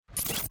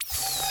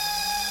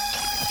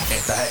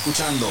Estás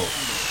escuchando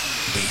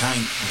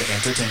Behind the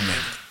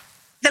Entertainment.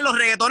 Los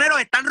reggaetoneros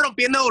están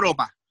rompiendo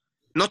Europa.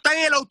 No están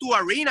en el O2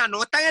 Arena,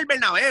 no están en el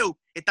Bernabéu.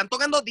 Están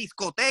tocando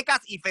discotecas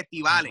y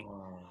festivales.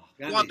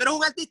 Cuando tú eres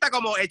un artista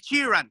como Ed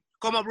Sheeran,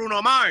 como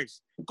Bruno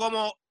Mars,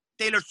 como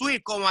Taylor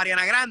Swift, como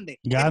Ariana Grande,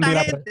 Gandhi,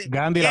 esta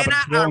gente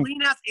llena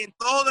arenas en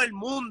todo el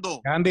mundo.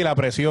 Gandhi, la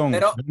presión.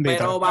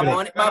 Pero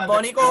Bad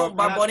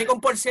Bunny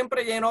con Por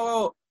Siempre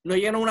no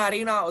llenó una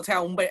arena, o sea,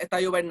 un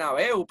estadio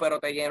Bernabéu, pero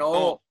te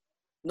llenó...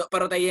 No,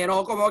 pero te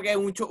llenó como que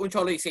un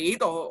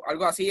cholicito,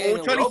 algo así.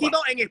 Un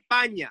cholicito en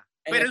España,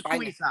 pero en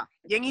Suiza,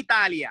 y en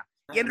Italia,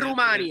 y en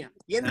Rumania,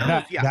 y en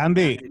Rusia.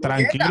 Gandhi,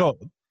 tranquilo,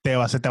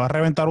 se te va a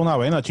reventar una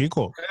vena,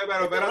 chico.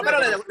 Pero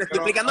le estoy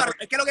explicando,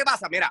 es que lo que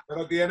pasa, mira.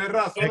 Pero tienes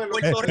razón.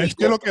 Es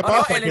que lo que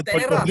pasa es que en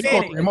Puerto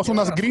Rico tenemos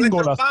unas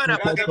gringolas. En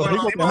Puerto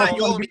Rico tenemos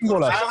unas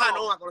gringolas.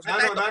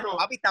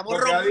 Papi, estamos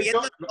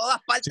rompiendo en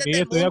todas partes del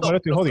mundo. Estoy de acuerdo,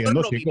 estoy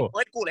jodiendo, chico.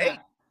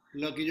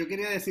 Lo que yo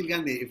quería decir,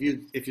 Gandhi,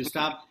 if you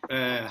stop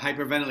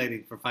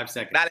hyperventilating for 5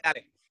 seconds.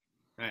 Dale.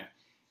 Right.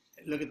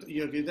 Lo que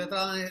yo te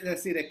trataba de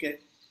decir es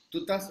que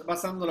tú estás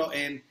basándolo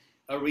en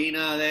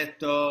arena de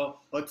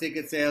esto, o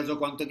ticket sales, o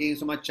cuánto quién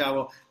hizo más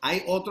chavo.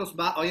 Hay otras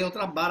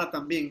varas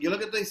también. Yo lo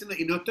que estoy diciendo,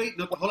 y no estoy...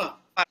 Hola.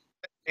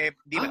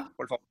 Dime,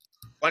 por favor.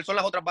 ¿Cuáles son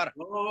las otras varas?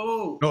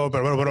 No,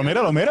 pero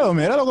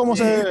míralo cómo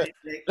se...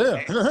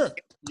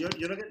 Yo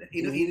lo que,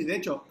 y de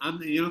hecho,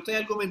 yo no estoy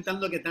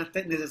argumentando que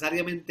esté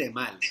necesariamente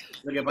mal.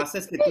 Lo que pasa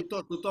es que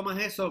tú tomas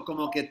eso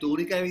como que tu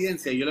única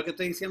evidencia. Yo lo que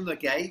estoy diciendo es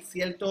que hay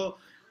ciertos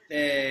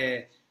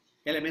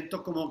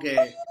elementos como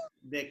que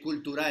de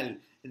cultural,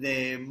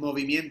 de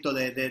movimiento,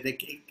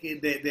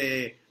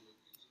 de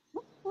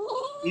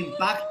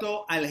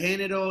impacto al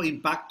género,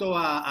 impacto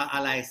a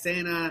la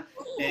escena,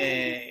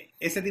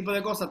 ese tipo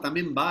de cosas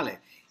también vale.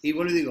 Y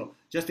vuelvo y digo,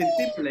 Justin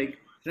Timberlake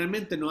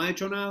realmente no ha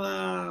hecho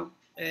nada...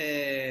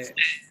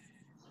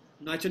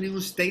 no ha hecho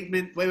ningún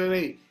statement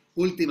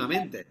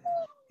últimamente.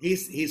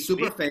 He's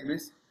super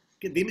famous.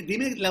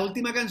 Dime la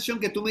última canción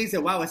que tú me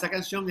dices, wow, esa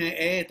canción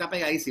está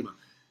pegadísima.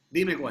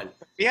 Dime cuál.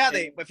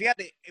 Fíjate,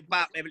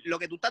 lo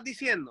que tú estás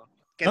diciendo.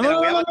 Que no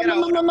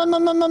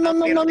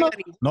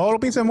lo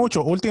pienses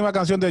mucho. Última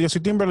canción de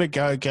Justin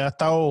Timberlake que ha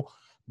estado...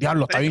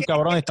 Diablo, está bien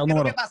cabrón, está un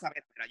número. ¿Qué pasa?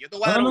 Mira, yo te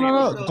voy a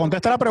dar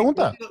contesta la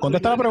pregunta.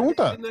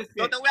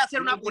 Yo te voy a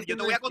hacer yo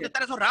te voy a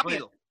contestar eso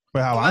rápido.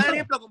 Pues avanza. avanza. Por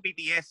ejemplo, con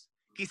BTS.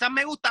 Quizás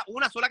me gusta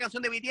una sola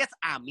canción de BTS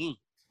a mí.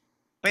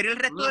 Pero el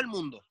resto del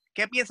mundo,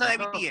 ¿qué piensa de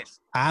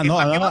BTS?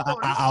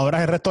 Ahora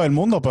es el resto del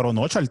mundo, pero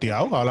no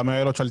charteado. Háblame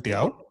de los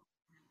charteados.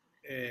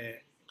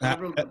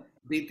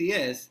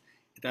 BTS,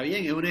 está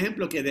bien, es un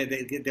ejemplo que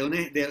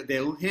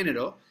de un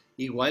género.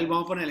 Igual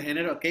vamos a poner el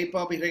género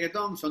K-pop y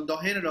reggaetón. Son dos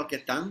géneros que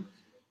están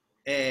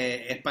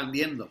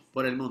expandiendo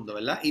por el mundo,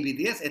 ¿verdad? Y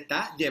BTS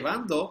está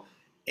llevando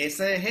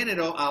ese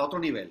género a otro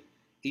nivel.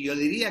 Y yo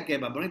diría que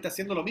Bad Bunny está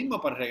haciendo lo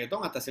mismo para el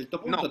reggaetón hasta cierto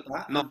punto.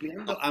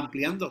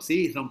 Ampliando,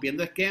 sí,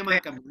 rompiendo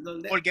esquemas, cambiando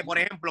el... Porque, por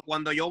ejemplo,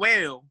 cuando yo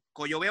veo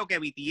que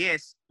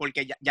BTS,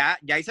 porque ya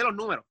hice los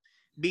números,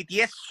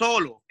 BTS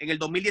solo en el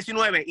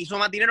 2019 hizo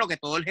más dinero que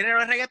todo el género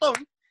de reggaetón,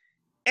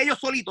 ellos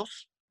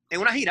solitos,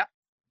 en una gira,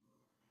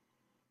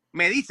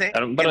 me dice...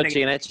 Pero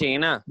China es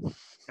China.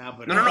 No,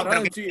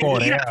 pero que China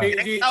en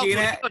Estados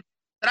Unidos,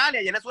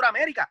 Australia, llena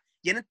Sudamérica,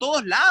 llena en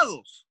todos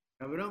lados.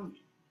 Cabrón,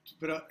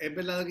 pero es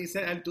verdad lo que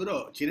dice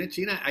Arturo, China es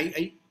China,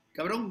 hay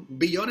cabrón,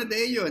 billones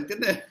de ellos,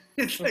 ¿entiendes?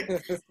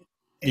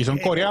 Y son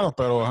coreanos,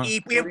 pero...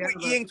 Y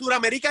en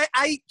Sudamérica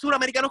hay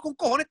suramericanos con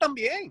cojones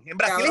también. En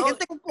Brasil hay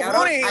gente con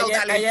cojones,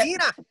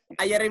 Argentina.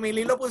 A Jeremy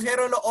Lin lo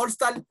pusieron en los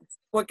All-Star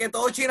porque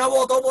todo China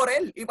votó por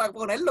él y para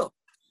ponerlo.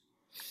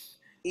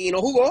 Y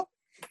no jugó.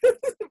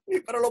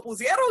 Pero lo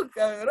pusieron,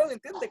 cabrón,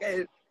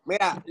 ¿entiendes?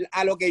 Mira,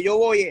 a lo que yo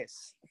voy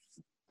es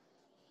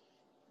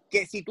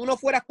que si tú no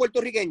fueras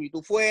puertorriqueño y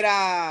tú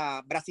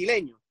fueras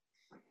brasileño,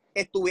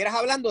 estuvieras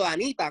hablando de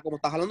Anita como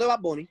estás hablando de Bad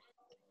Bunny.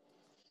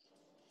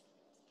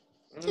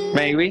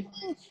 Maybe.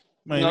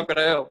 No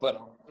creo,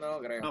 pero... No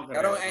creo.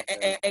 Claro,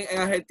 en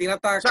Argentina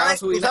está cada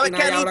subida. ¿Tú sabes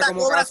que Anita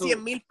cobra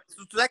 100,000?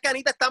 100,000? ¿Tú sabes que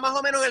Anita está más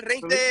o menos en el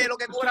range de lo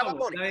que cobra Bad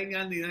Bunny? Está bien,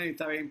 Andy,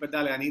 está bien, pues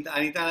dale, Anita,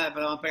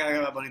 pero vamos a pegar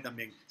a Bad Bunny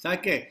también. ¿Sabes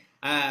qué?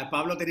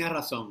 Pablo tenía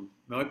razón.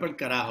 Me voy por el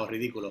carajo,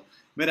 ridículo.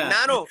 Mira.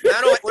 Nano,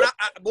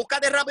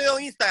 búscate rápido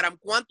en Instagram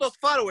cuántos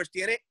followers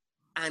tiene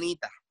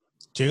Anita.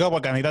 Chico,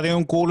 porque Anita tiene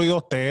un culo y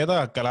 2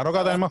 tetas. Claro que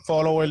va a tener más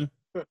followers.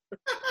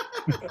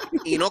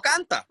 Y no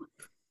canta.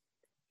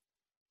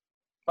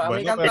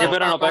 Bueno,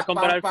 pero no puedes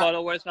comparar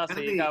followers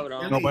así,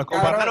 cabrón. No puedes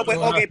comparar. Ok, pues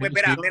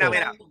espera.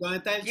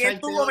 ¿Quién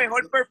tuvo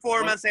mejor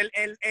performance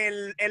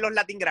en los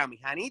Latin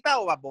Grammys? ¿Anita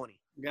o Bad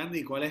Bunny?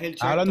 Gandhi, ¿cuál es el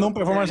Estás hablando de un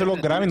performance en los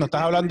Grammys, no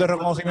estás hablando de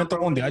reconocimiento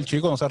mundial,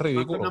 chico, no seas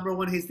ridículo. ¿Cuántos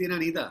number one hits tiene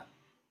Anita?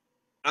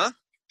 ¿Ah?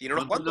 ¿Tiene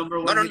unos cuantos?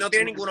 No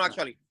tiene ninguno,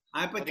 actually.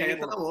 Pues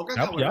cállate la boca,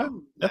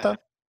 ya está.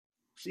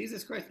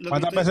 Jesus Christ.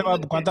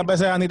 ¿Cuántas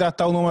veces Anita ha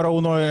estado número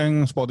 1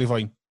 en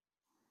Spotify?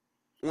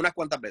 Unas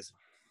cuantas veces.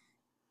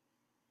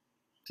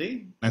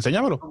 ¿Sí?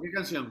 Enséñamelo. ¿Con qué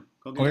canción?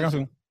 ¿Con qué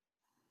canción?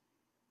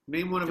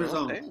 Name one of your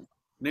songs.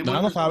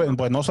 No sabes,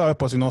 pues no sabes,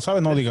 pues si no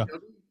sabes, no digas.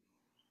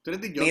 Tú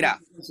eres DJ. Mira.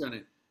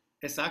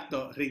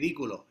 Exacto,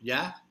 ridículo,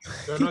 ¿ya?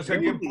 Yo no sé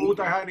quién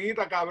puta es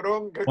Anita,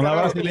 cabrón. Una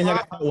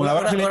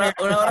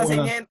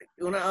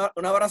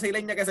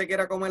brasileña que se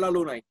quiera comer la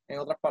Lunay, en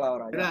otras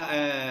palabras.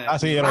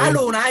 Sí,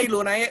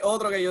 Lunay es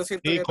otro que yo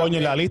siento. Sí, coño,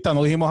 en la lista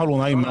no dijimos a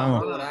Lunay,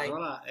 mano.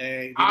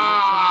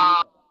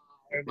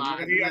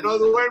 María, no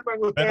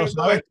duermen ustedes.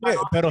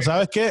 Pero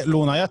 ¿sabes qué?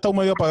 Lunay ha estado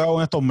medio apagado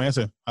en estos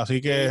meses, así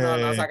que... No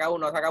ha sacado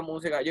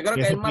música. Yo creo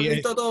que él más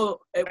visto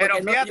todo. Pero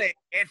fíjate,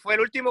 él fue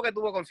el último que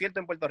tuvo concierto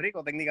en Puerto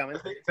Rico,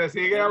 técnicamente. Se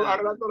sigue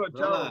hablando los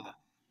chavos.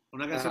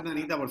 Una canción de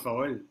Anita, por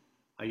favor.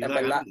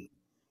 Ayuda.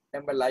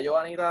 En verdad, yo,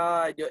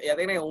 Anita, ella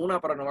tiene una,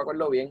 pero no me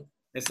acuerdo bien.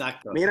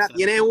 Exacto. Mira,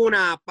 tiene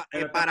una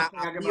para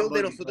amigos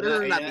de nosotros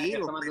los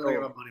latinos.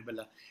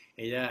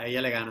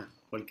 Ella le gana.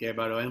 Porque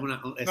pero es una...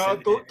 No,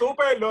 tú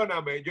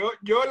perdóname. Yo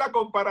la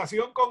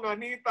comparación con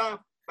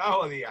Anita está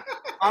jodida.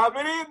 A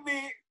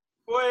Britney,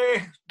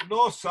 pues,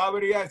 no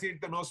sabría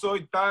decirte, no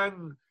soy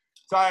tan...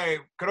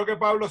 ¿Sabes? Creo que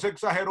Pablo se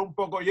exageró un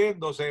poco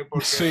yéndose,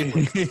 porque sí.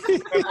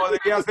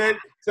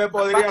 se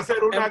podría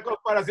hacer una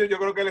comparación. Yo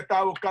creo que él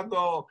estaba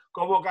buscando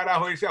cómo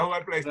carajo irse a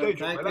jugar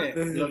PlayStation.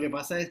 Lo que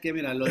pasa es que,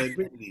 mira, lo de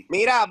Britney...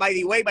 Mira, by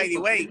the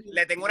way,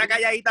 le tengo una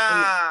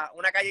calladita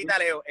a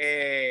Leo.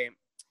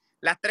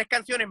 Las 3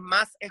 canciones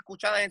más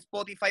escuchadas en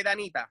Spotify de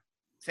Anita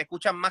se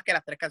escuchan más que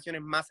las 3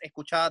 canciones más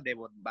escuchadas de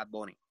Bad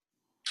Bunny.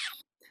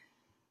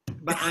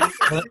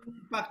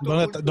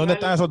 ¿Dónde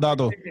están esos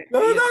datos?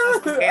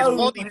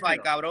 Spotify,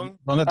 cabrón.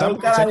 ¿Dónde están?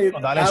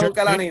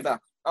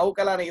 A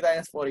buscar la Anita en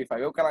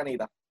Spotify. Busca la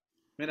Anita.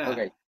 Mira.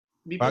 Okay.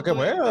 Para que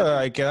pues,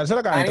 hay que darse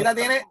la canita. Anita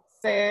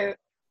tiene...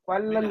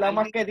 ¿Cuál es la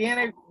más que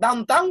tiene?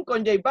 Downtown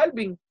con J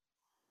Balvin.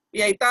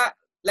 Y ahí está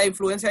la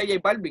influencia de J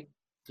Balvin.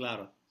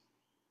 Claro.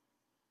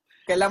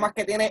 Que es la más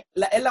que tiene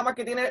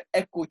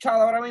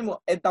escuchada ahora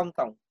mismo, es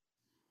Downtown.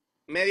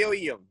 $500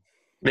 million.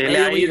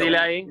 Dile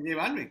ahí. J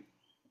Balvin.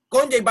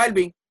 Con J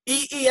Balvin.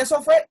 Y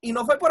eso fue, y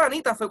no fue por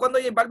Anita, fue cuando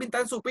J Balvin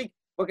está en su pick.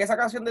 Porque esa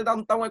canción de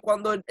Downtown es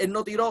cuando él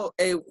no tiró,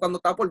 cuando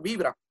estaba por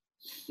Vibra.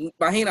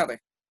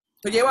 Imagínate.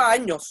 Eso lleva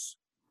años,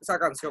 esa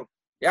canción.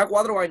 Lleva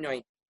 4 años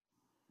ahí.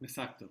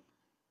 Exacto.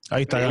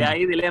 Ahí está.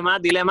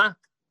 Dile más.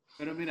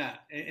 Pero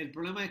mira, el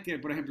problema es que,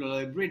 por ejemplo, lo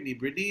de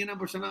Britney es una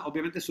persona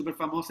obviamente súper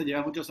famosa,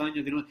 lleva muchos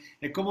años,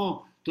 es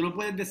como, tú no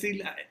puedes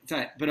decir,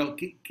 ¿sabes? Pero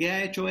 ¿qué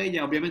ha hecho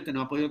ella? Obviamente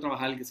no ha podido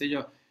trabajar, qué sé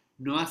yo,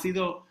 no ha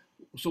sido,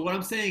 so what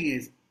I'm saying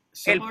is,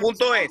 el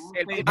punto es,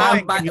 espérate,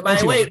 rápido,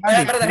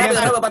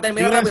 para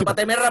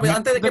terminar rápido,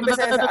 antes de que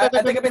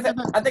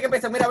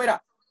empiece,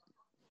 mira,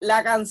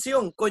 la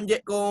canción con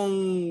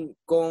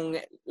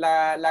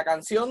la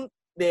canción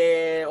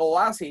de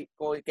Oasis,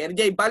 que es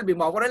J Balvin,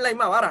 vamos a poner la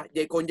misma vara,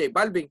 con J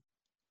Balvin,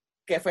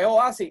 que fue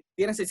Oasis,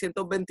 tiene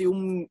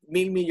 621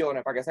 mil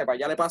millones, para que sepa,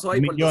 ya le pasó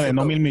ahí. Millones,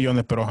 no 1.000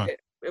 millones, pero ajá.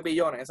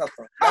 Billones,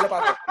 exacto. Ya le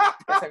pasó.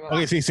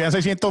 Okay, si sean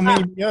 600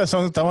 mil millones,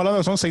 estamos hablando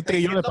de son 6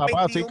 trillones,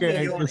 papá, así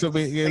que...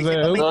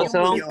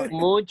 Son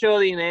mucho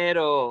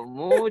dinero.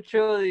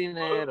 Mucho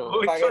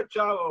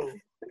chavo.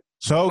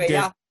 So, okay,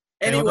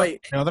 anyway,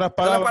 en otras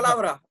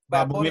palabras,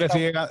 Bad Bunny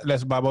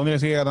le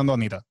sigue ganando a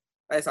Anita.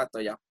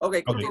 Exacto, ya.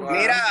 Okay.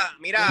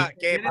 Mira,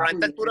 que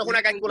probablemente tú eres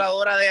una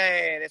calculadora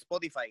de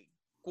Spotify.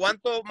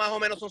 ¿Cuánto más o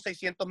menos son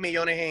 600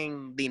 millones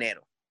en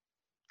dinero?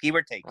 Give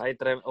or take. Ay,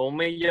 1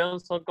 millón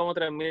son como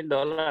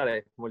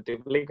 $3,000.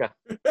 Multiplica.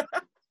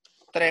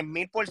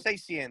 3,000 por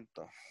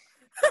 600.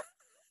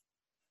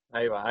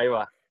 Ahí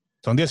va.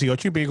 Son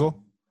 18 y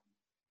pico.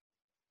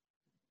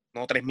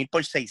 No, 3,000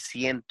 por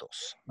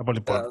 600.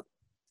 Por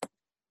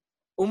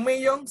 1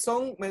 millón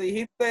son, me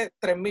dijiste,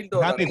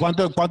 $3,000.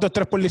 ¿Cuánto es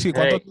 3 por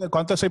 18?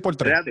 ¿Cuánto es 6 por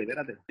 3?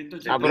 Espérate.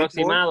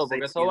 Aproximado,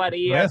 porque eso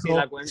varía. Si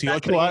la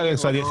cuenta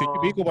 18 y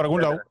pico por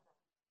algún lado.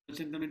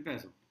 80,000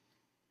 pesos.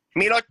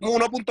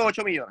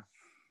 1.8 millones.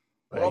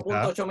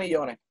 1.8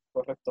 millones,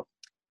 correcto.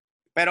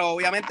 Pero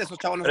obviamente esos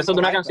chavos no Pero eso es de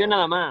una canción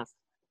nada más.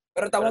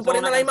 Pero estamos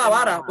poniendo la misma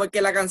vara,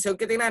 porque la canción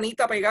que tiene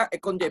Anita pegada es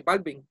con J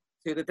Balvin.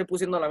 Si te estoy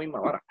pusiendo la misma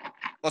vara.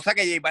 O sea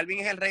que J Balvin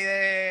es el rey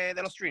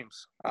de los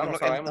streams. No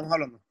sabemos. Estamos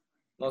hablando.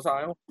 No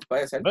sabemos,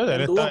 puede ser.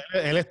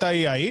 Él está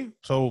ahí.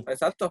 So.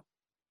 Exacto.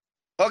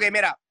 Ok,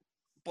 mira,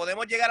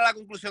 podemos llegar a la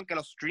conclusión que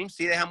los streams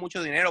sí dejan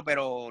mucho dinero,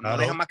 pero no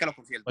dejan más que los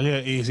conciertos.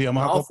 Oye, y si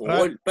vamos a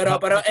comprar...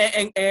 Pero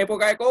en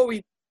época de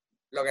COVID,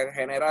 lo que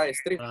genera es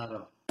stream.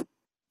 Claro.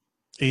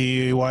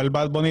 Y igual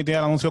Bad Bunny tiene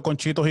el anuncio con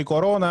Chitos y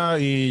Corona,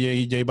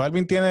 y J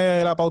Balvin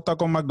tiene la pauta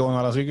con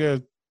McDonald's, así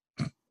que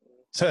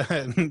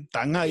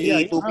están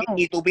ahí.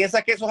 ¿Y tú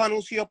piensas que esos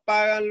anuncios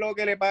pagan lo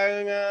que le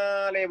pagan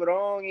a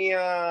LeBron y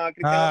a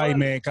Cristiano? Ay,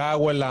 me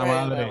cago en la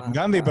madre.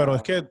 Gandhi, pero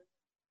es que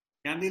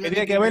Gandhi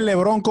tiene que ver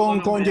LeBron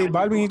con J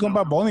Balvin y con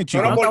Bad Bunny,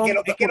 chicos. No, porque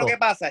es que lo que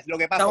pasa.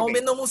 Estamos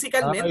viendo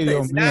musicalmente.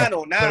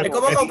 Nada. Es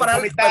como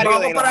comparar, vamos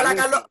a comparar a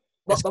Carlos.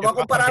 Vamos a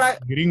comparar a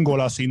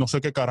gringolas y no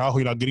sé qué carajo,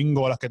 y las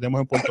gringolas que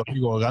tenemos en Puerto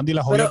Rico. Gandhi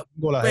las jodió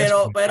gringolas.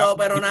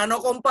 Pero nada, no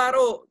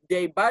comparó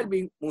J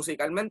Balvin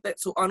musicalmente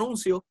sus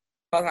anuncios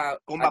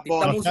con Bad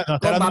Bunny,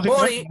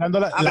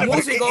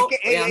 músico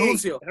y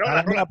anuncio.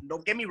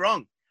 Don't get me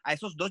wrong. A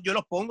esos dos yo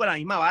los pongo en la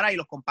misma vara y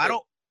los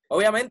comparo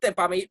Obviamente,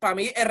 para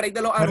mí el rey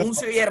de los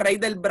anuncios y el rey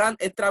del brand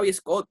es Travis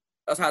Scott.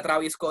 O sea,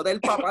 Travis Scott es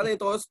el papá de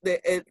todos,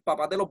 el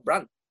papá de los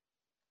brands.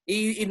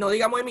 Y no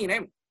digamos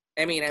Eminem.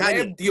 Eminem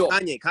es Dios.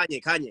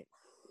 Kanye.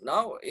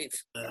 No,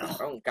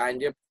 un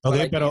Kanye. Ok,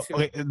 pero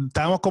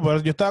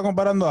yo estaba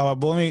comparando a Bad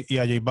Bunny y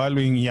a J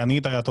Balvin y a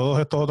Anita y a todos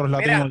estos otros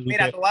latinos.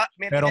 Mira, esta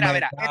es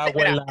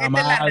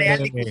la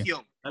real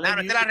discusión.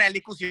 Esta es la real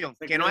discusión.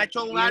 Que no ha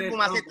hecho un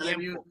álbum hace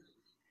tiempo.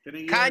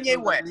 Kanye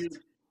West.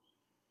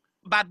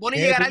 ¿Bad Bunny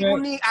llegará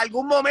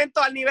algún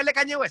momento al nivel de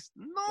Kanye West?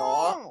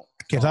 No.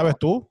 ¿Qué sabes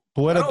tú?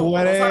 Tú eres el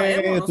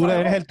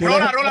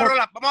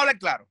Rola. Vamos a hablar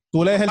claro.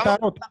 Tú lees el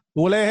tarot.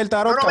 Tú lees el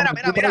tarot. No,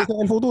 mira.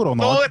 El futuro.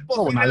 No, todo es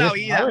posible en la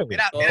vida. Sabe.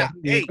 Mira.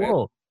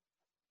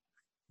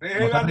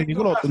 Es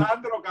ridículo,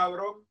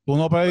 cabrón. Tú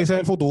no predices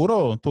el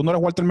futuro. Tú no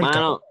eres Walter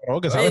Mercado.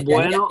 Mano, que sabes.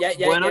 bueno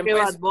que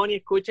Bad Bunny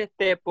escuche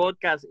este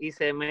podcast y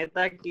se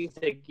meta aquí,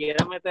 se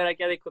quiera meter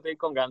aquí a discutir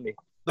con Gandhi.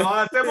 Nos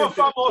hacemos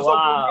famosos.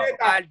 Wow.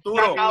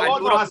 Arturo,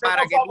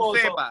 para que tú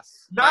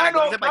sepas.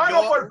 Nano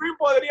por fin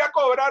podría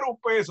cobrar un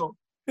peso.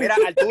 Mira,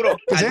 Arturo.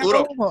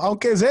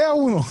 Aunque sea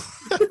uno.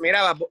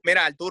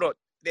 Mira, Arturo,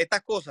 de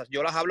estas cosas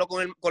yo las hablo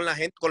con la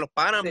gente, con los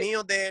panas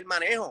míos del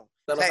manejo.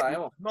 Te lo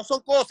sabemos. No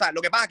son cosas.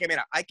 Lo que pasa es que,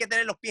 mira, hay que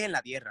tener los pies en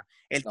la tierra.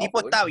 El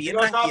tipo está bien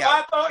los rankeado.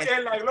 zapatos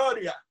en la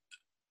gloria.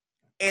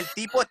 El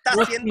tipo está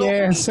haciendo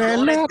millones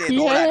de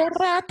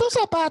dólares. Tus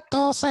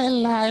zapatos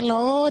en la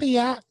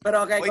gloria.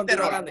 Pero okay, Oíste,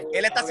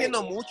 él está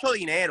haciendo mucho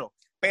dinero,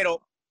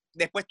 pero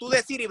después tú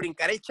decir y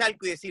brincar el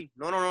charco y decir,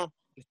 no,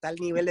 está al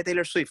nivel de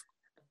Taylor Swift.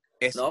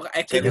 No,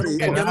 es que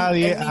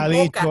nadie ha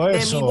dicho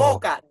eso. En mi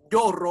boca,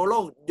 yo,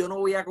 Rolón, yo no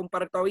voy a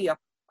comparar todavía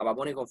a Bad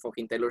Bunny con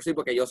fucking Taylor Swift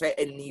porque yo sé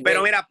el nivel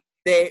pero mira,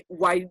 de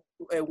white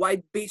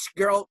beach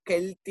girl que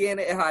él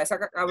tiene, esa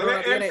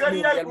cabrona tiene. Él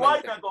sería el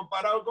Guayna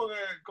comparado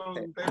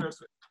con Taylor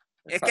Swift.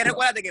 Es que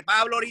recuérdate que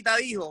Pablo ahorita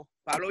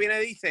Pablo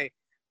viene y dice,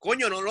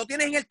 coño, no lo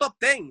tienes en el top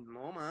 10.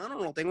 No, mano,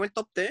 no tengo el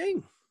top 10.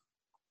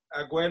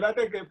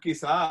 Acuérdate que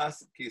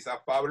quizás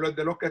Pablo es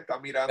de los que está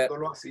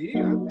mirándolo así.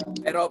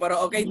 Pero,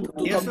 ok,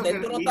 tu top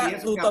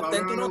 10 tú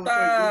no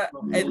estás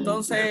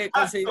entonces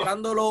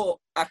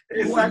considerándolo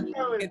actual,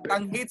 que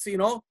están hits,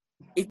 sino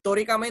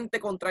históricamente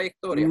con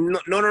trayectoria.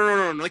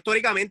 No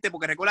históricamente,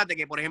 porque recuérdate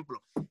que, por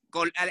ejemplo,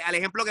 al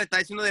ejemplo que está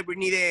diciendo de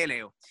Britney de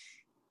Leo,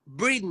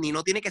 Britney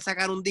no tiene que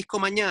sacar un disco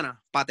mañana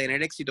para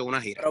tener éxito en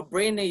una gira. Pero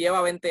Britney lleva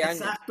 20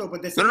 años. Exacto,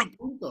 pues ese es mi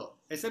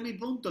punto. Ese es mi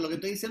punto. Lo que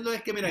estoy diciendo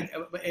es que, mira,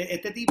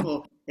 este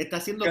tipo está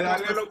haciendo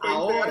cosas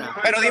ahora.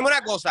 Pero dime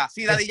una cosa,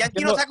 si Daddy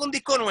Yankee no saca un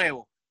disco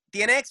nuevo,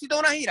 ¿tiene éxito en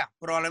una gira?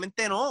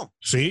 Probablemente no.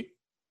 Sí.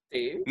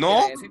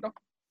 ¿No?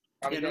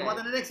 ¿Que no va a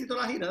tener éxito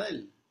la gira de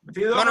él?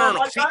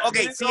 No. Sí, ok,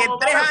 si en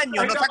 3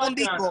 años no saca un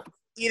disco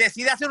y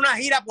decide hacer una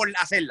gira por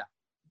hacerla.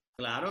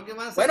 Claro que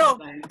va a ser. Bueno,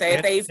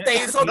 te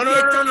hizo No.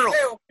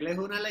 Él es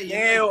una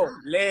leyenda.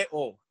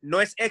 Leo,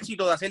 no es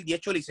éxito de hacer 10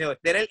 choliseos,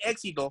 es tener el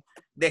éxito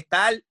de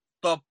estar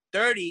top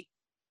 30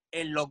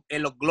 en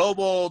los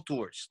Global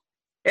Tours.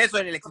 Eso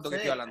es el éxito que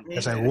estoy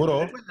hablando.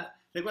 Seguro.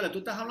 Recuerda, tú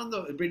estás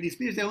hablando, Britney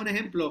Spears es un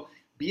ejemplo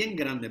bien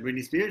grande.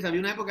 Britney Spears,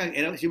 había una época,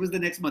 she was the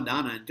next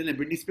Madonna, ¿entiendes?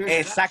 Britney Spears.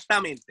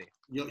 Exactamente.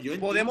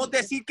 ¿Podemos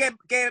decir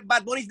que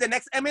Bad Bunny es the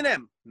next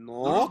Eminem?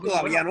 No,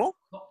 todavía no.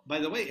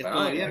 By the way,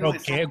 ¿Pero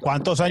qué?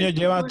 ¿Cuántos años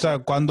lleva? O sea,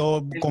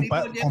 cuando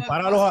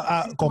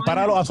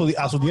compáralos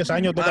a sus 10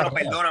 años de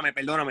carrera.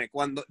 Perdóname.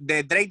 Cuando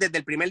de Drake, desde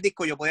el primer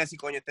disco, yo podía decir,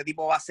 coño, este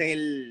tipo va a ser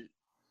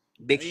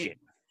big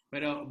shit.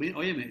 Pero,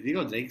 oye, me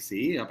digo, Drake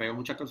sí, ha pegado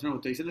muchas canciones.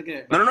 Estoy diciendo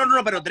que...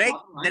 No, pero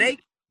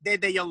Drake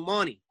desde Young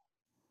Money.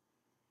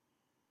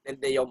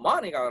 Desde Young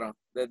Money, cabrón.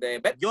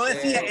 Yo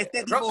decía,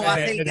 este tipo va a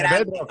ser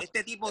grande.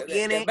 Este tipo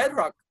tiene...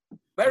 Bedrock.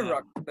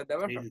 Desde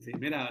Bedrock. Sí.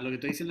 Mira, lo que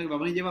estoy diciendo es que Bad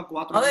Bunny lleva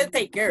 4 años. No de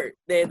Take Care,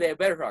 de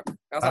Bedrock.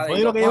 Bad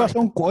Bunny lo que lleva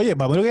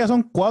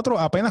son,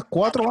 apenas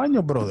 4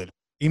 años, brother.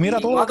 Y mira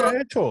todo lo que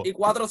ha hecho. Y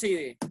 4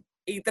 CD.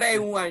 Y 3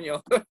 en un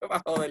año.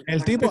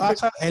 El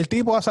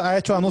tipo ha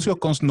hecho anuncios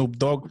con Snoop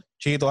Dogg,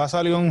 Chito, ha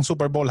salido en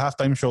Super Bowl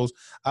halftime shows,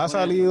 ha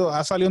salido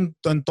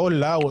en todos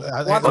lados.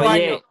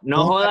 Oye,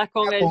 no jodas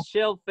con el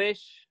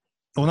Shellfish.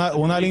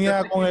 Una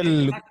línea con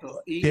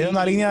tiene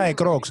una línea de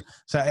Crocs. O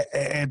sea,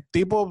 el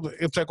tipo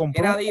se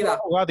compró un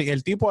Bugatti.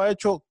 El tipo ha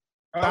hecho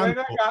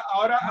tanto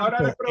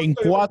ahora en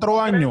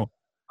 4 años.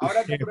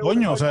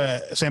 Coño, o sea,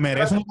 se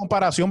merece una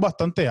comparación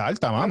bastante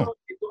alta, mano.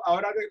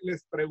 Ahora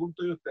les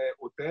pregunto yo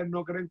a ¿ustedes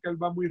no creen que él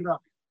va muy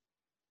rápido?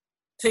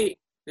 Sí,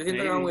 yo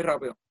siento que va muy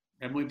rápido.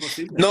 Es muy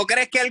posible. ¿No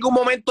crees que en algún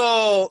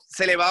momento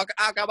se le va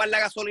a acabar la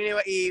gasolina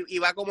y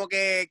va como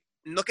que...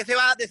 No es que se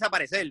va a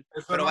desaparecer,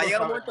 pero va a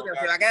llegar un momento que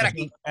se va a quedar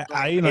aquí.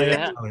 Ahí no hay.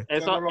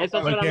 Eso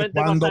solamente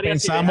pasaría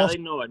si deja de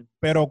innovar.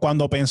 Pero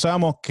cuando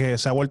pensamos que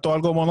se ha vuelto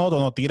algo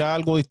monótono, tira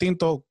algo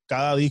distinto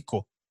cada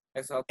disco.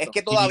 Exacto. Es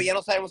que todavía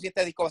no sabemos si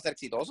este disco va a ser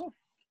exitoso.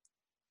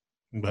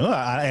 Bueno,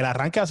 el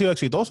arranque ha sido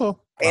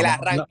exitoso. El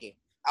arranque.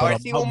 A ver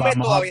si un mes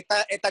todavía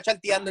está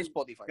charteando en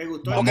Spotify.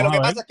 Porque lo que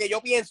pasa es que yo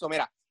pienso,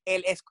 mira,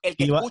 el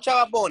que escucha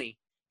Bad Bunny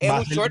es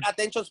un short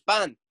attention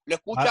span. Lo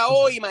escucha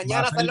hoy y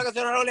mañana sale la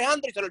canción de Raúl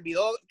Alejandro y se le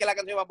olvidó que la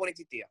canción de Bad Bunny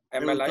existía.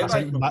 En verdad,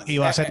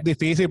 va a ser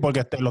difícil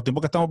porque los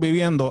tiempos que estamos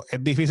viviendo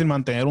es difícil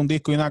mantener un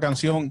disco y una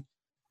canción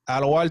a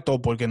lo alto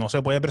porque no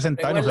se puede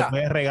presentar, no se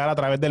puede regar a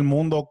través del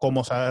mundo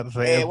como se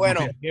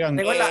recuerda,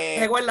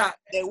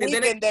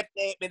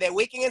 The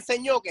Weeknd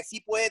enseñó que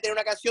sí puede tener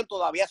una canción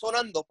todavía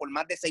sonando por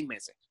más de 6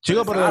 meses.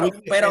 Chico,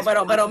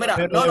 pero mira,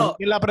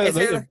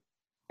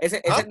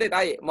 ese es el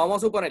detalle. Vamos a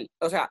suponer,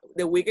 o sea,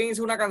 The Weeknd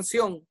hizo una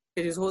canción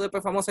que se hizo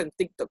después famosa en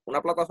TikTok,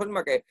 una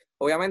plataforma que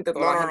obviamente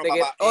toda la gente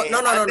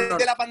antes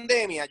de la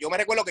pandemia, yo me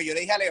recuerdo que yo le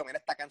dije a Leo, mira,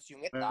 esta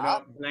canción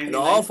está...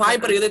 No, fine,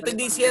 pero yo te estoy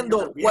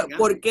diciendo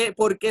por qué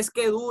es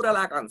que dura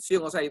la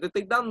canción. O sea, yo te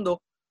estoy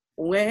dando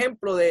un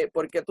ejemplo de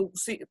por qué tu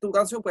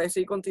canción puede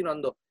seguir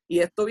continuando.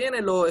 Y esto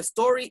viene los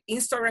Story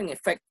Instagram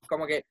Effect,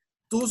 como que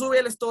tú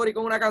subes el story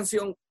con una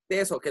canción de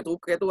eso, que tú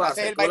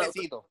haces. El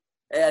bailecito.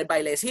 El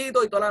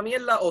bailecito y toda la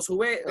mierda, o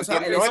sube, o sea,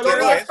 el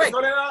story effect.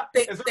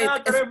 Eso le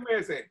da 3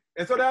 meses.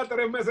 Eso le da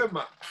 3 meses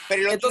más.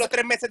 Pero los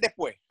 3 meses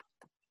después.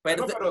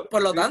 Pero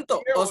por lo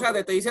tanto, o sea, te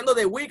estoy diciendo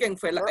The Weeknd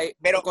fue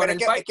pero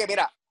es que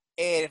mira,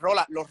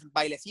 Rola, los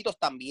bailecitos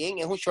también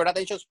es un short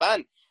attention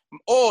span.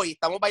 Hoy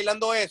estamos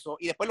bailando eso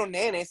y después los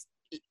nenes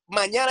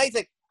mañana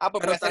dicen,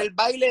 pues puede hacer el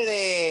baile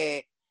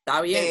de está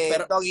bien,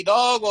 pero Doggy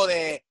Dog o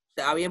de...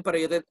 Está bien, pero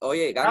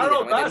oye,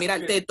 Gandhi, mira,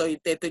 te estoy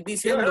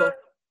diciendo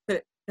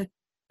te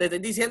estoy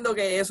diciendo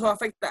que eso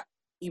afecta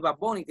y Bad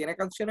Bunny tiene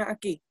canciones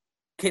aquí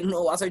que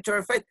no va a ser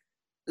short effect.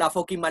 La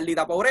fucking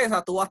maldita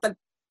pobreza, tú vas a estar,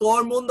 todo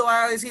el mundo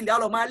va a decir,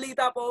 diablo,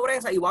 maldita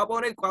pobreza, y va a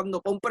poner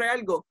cuando compre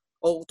algo,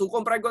 o tú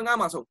compras algo en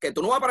Amazon, que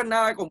tú no vas a parar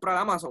nada de comprar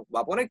Amazon,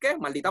 va a poner ¿qué?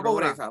 Maldita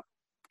pobreza.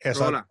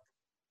 Eso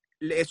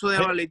de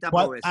la maldita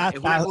pobreza es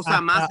una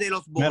cosa más de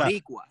los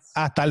boricuas.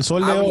 Mira, hasta el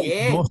sol de hoy.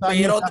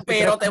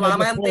 Pero te va a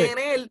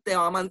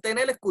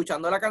mantener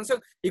escuchando la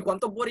canción. ¿Y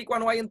cuántos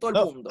boricuas no hay en todo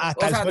el mundo?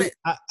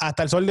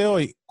 Hasta el sol de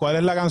hoy, ¿cuál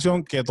es la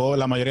canción que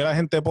la mayoría de la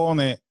gente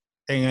pone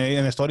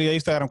en story de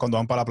Instagram cuando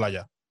van para la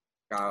playa?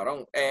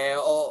 Cabrón.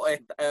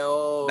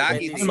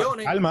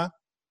 Bendiciones.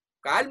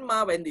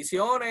 Calma,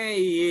 bendiciones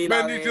y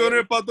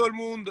bendiciones para todo el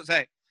mundo. O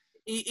sea,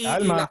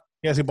 calma.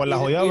 Que si por la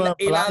jodida.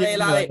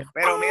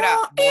 Pero mira,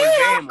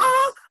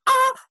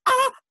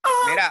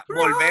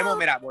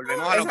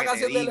 volvemos a lo que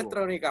te digo.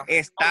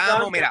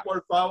 Estamos, mira,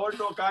 por favor,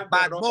 no cante,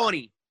 Bad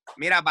Bunny.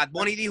 Mira, Bad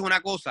Bunny dijo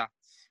una cosa.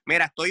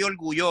 Mira, estoy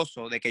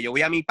orgulloso de que yo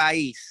voy a mi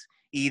país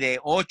y de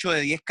 8 de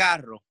 10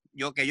 carros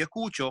que yo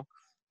escucho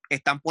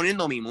están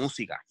poniendo mi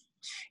música.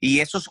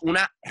 Y eso es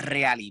una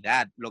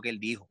realidad, lo que él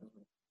dijo.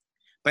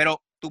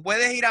 Pero tú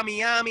puedes ir a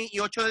Miami y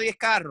 8 de 10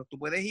 carros. Tú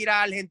puedes ir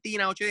a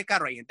Argentina 8 de 10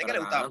 carros. Hay gente que le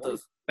gusta.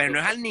 Pero no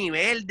es al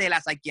nivel de la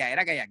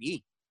saqueadera que hay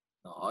aquí.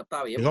 No,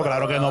 está bien. Digo,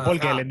 claro que no,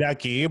 porque él es de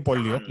aquí,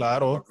 por Dios,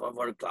 claro.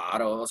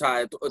 Claro, o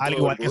sea, al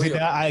igual que si te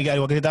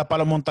vas para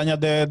las montañas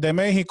de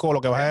México,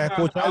 lo que vas a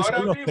escuchar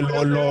son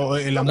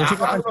la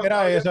música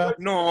ranchera esa.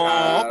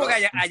 No, porque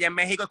allá en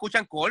México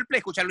escuchan Coldplay,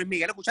 escuchan Luis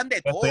Miguel, escuchan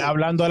de todo. Estoy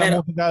hablando de la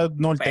música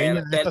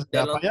norteña.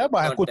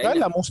 Vas a escuchar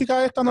la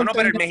música esta norteña. No,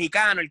 pero el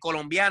mexicano, el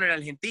colombiano, el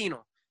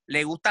argentino,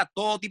 le gusta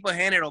todo tipo de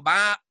género.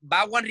 Va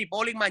One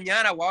Republic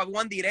mañana, va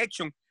One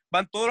Direction,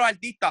 van todos los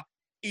artistas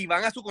y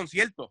van a su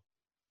concierto.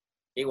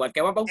 Igual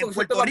que va para un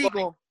concierto de Bad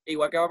Bunny.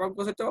 Igual que va para un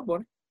concierto de Bad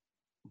Bunny.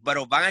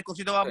 Pero van al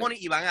concierto de Bad Bunny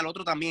y van al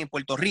otro también en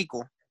Puerto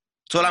Rico.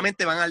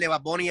 Solamente van al de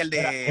Bad Bunny y el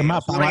de... Es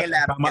más,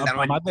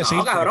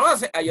 no, cabrón,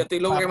 yo estoy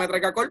loco que me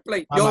traiga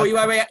Coldplay. Yo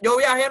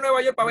viajé a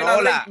Nueva York para ver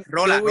a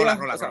Rola.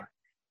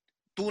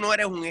 Tú no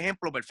eres un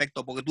ejemplo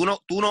perfecto porque tú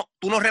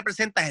no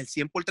representas el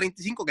 100 por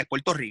 35 que es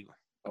Puerto Rico.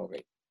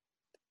 Okay.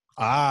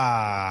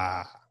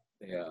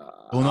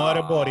 Tú no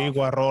eres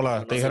boricua,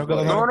 Rola. Te dijeron que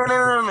no.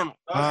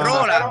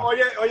 Rola.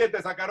 Oye, te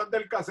sacaron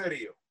del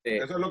caserío. Sí.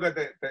 Eso es lo que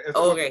te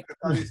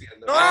estás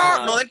diciendo.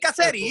 No del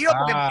caserío,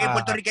 porque el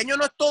puertorriqueño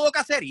no es todo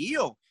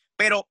caserío.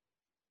 Pero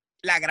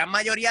la gran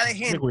mayoría de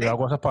gente... Cuidado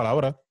con esas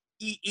palabras.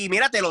 Y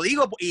mira, te lo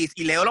digo,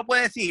 y Leo lo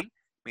puede decir,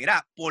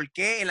 mira, ¿por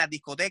qué en las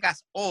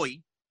discotecas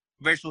hoy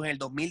versus en el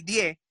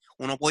 2010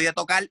 uno podía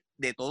tocar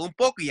de todo un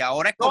poco y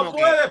ahora es como no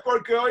puedes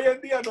porque hoy en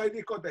día no hay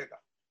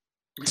discoteca.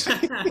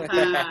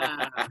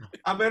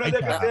 A menos de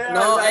que sea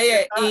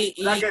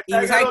la que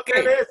está en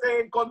hoteles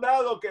en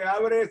condado que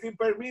abre sin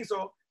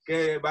permiso,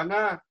 que van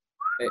a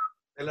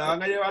le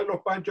van a llevar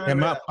los panchos.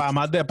 Para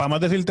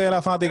más decirte de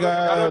la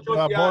fanática de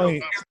Bad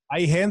Bunny,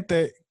 hay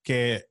gente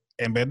que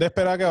en vez de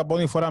esperar que Bad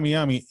Bunny fuera a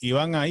Miami,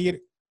 iban a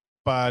ir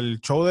para el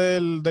show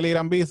del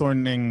Irán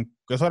Bithorn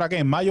 ¿eso era qué?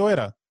 ¿En mayo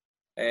era?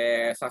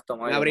 Exacto,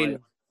 mayo. Abril.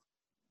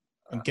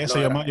 ¿En qué se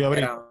llama? Mayo,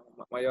 abril.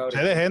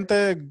 Sé de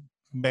gente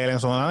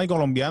venezolana y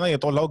colombiana y de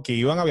todos lados que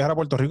iban a viajar a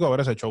Puerto Rico a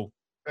ver ese show.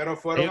 Pero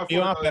fueron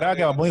iban a esperar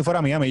que Bad Bunny fuera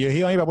a Miami. Ellos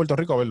iban a ir a Puerto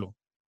Rico a verlo.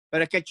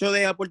 Pero es que el show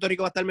de Puerto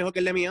Rico va a estar mejor que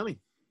el de Miami.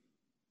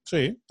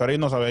 Sí, pero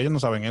ellos no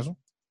saben eso.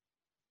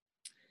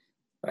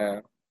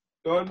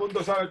 Todo el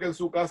mundo sabe que en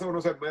su casa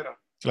uno se esmera.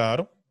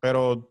 Claro,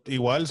 pero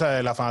igual,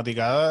 ¿sabes? La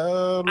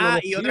fanaticada...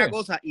 y otra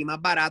cosa, y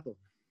más barato.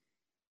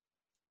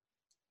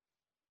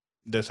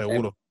 De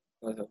seguro.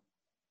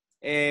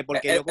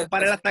 porque yo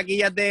comparé las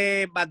taquillas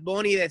de Bad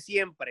Bunny de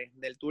siempre,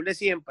 del tour de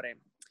siempre.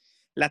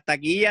 Las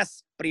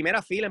taquillas,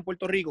 primera fila en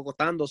Puerto Rico,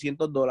 costaban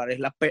 $200.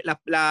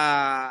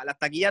 Las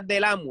taquillas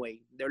del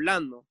Amway de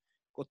Orlando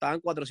costaban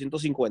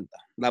 $450.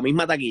 La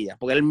misma taquilla,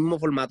 porque era el mismo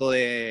formato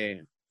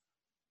de...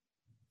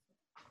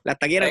 Las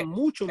taquillas eran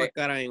mucho más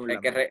caras en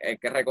Orlando. El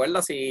que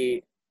recuerda,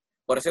 si...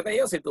 Por eso te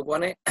digo, si tú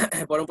pones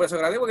un precio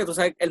gratis, porque tú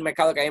sabes el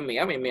mercado que hay en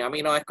Miami. En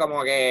Miami no es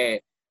como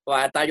que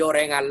pues, está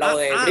Lloren al lado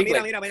de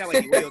Brickley. Mira,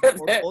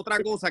 otra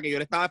cosa que yo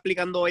le estaba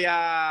explicando hoy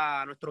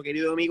a nuestro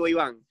querido amigo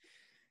Iván,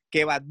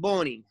 que Bad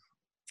Bunny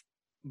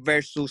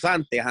versus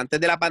antes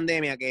de la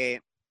pandemia,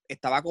 que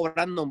estaba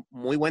cobrando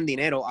muy buen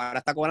dinero, ahora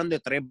está cobrando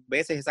 3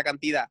 veces esa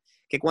cantidad,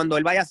 que cuando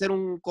él vaya a hacer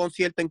un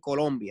concierto en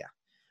Colombia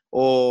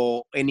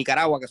o en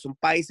Nicaragua, que son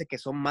países que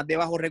son más de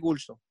bajos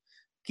recursos,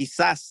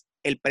 quizás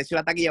el precio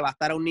de la taquilla va a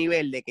estar a un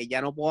nivel de que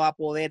ya no va a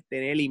poder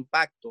tener el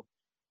impacto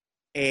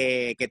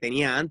que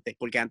tenía antes,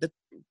 porque antes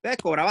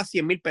cobraba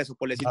 100,000 pesos,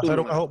 por decir va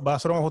a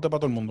ser un ajuste para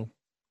todo el mundo.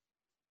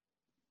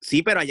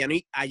 Sí, pero allí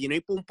no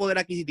hay un poder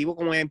adquisitivo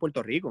como hay en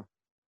Puerto Rico.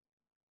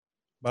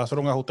 Va a ser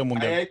un ajuste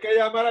mundial. Ahí hay que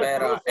llamar al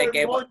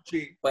profesor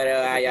Monchi. Pero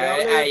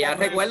allá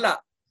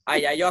recuerda,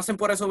 allá ellos hacen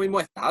por eso mismo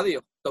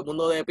estadio. Todo el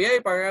mundo de pie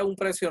y paga un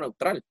precio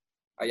neutral.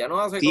 Allá no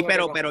hacen. Sí,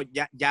 pero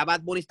ya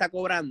Bad Bunny está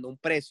cobrando un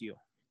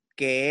precio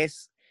que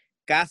es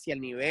casi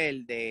al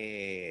nivel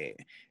de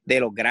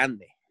los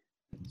grandes.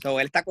 So,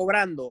 él está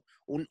cobrando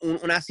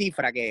una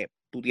cifra que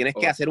tú tienes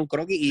que hacer un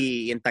croquis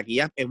y en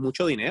taquillas es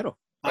mucho dinero.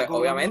 Pues,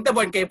 obviamente,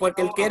 porque él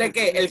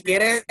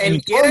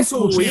quiere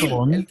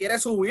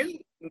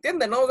subir,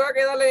 ¿entiendes? No va a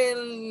quedarle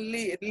en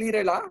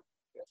Lirela.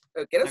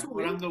 Él quiere está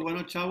subir. cobrando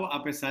buenos chavos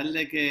a pesar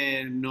de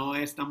que no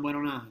es tan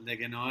bueno nada, de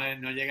que no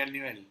llega al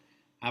nivel.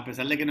 A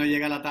pesar de que no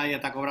llega a la talla,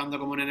 está cobrando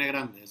como un nene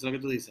grande. Eso es lo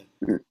que tú dices.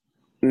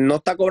 No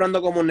está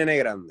cobrando como un nene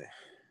grande.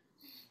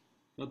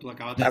 No, tú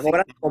acabas de está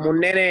cobrando como un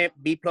nene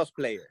B+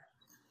 player.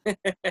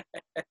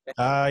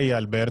 Ay,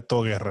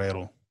 Alberto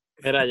Guerrero.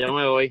 Mira, yo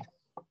me voy.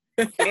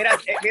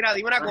 Mira,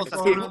 dime una cosa.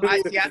 Si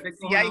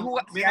hay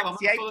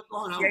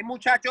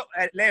muchachos,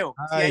 Leo,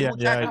 si hay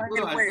muchachos en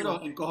el juego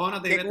que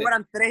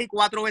cobran 3 y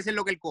 4 veces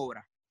lo que él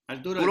cobra,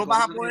 ¿tú los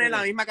vas a poner en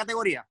la misma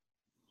categoría?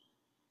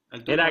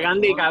 Mira,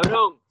 Gandhi,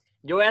 cabrón,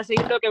 yo voy a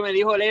seguir lo que me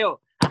dijo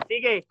Leo.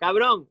 Así que,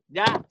 cabrón,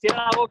 ya,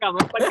 cierra la boca, me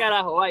voy para el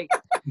carajo, bye.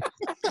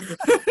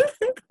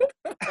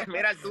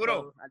 Mira,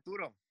 Arturo.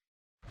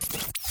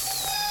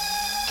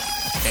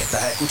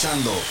 Estás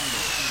escuchando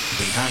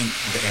Behind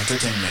the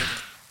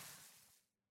Entertainment.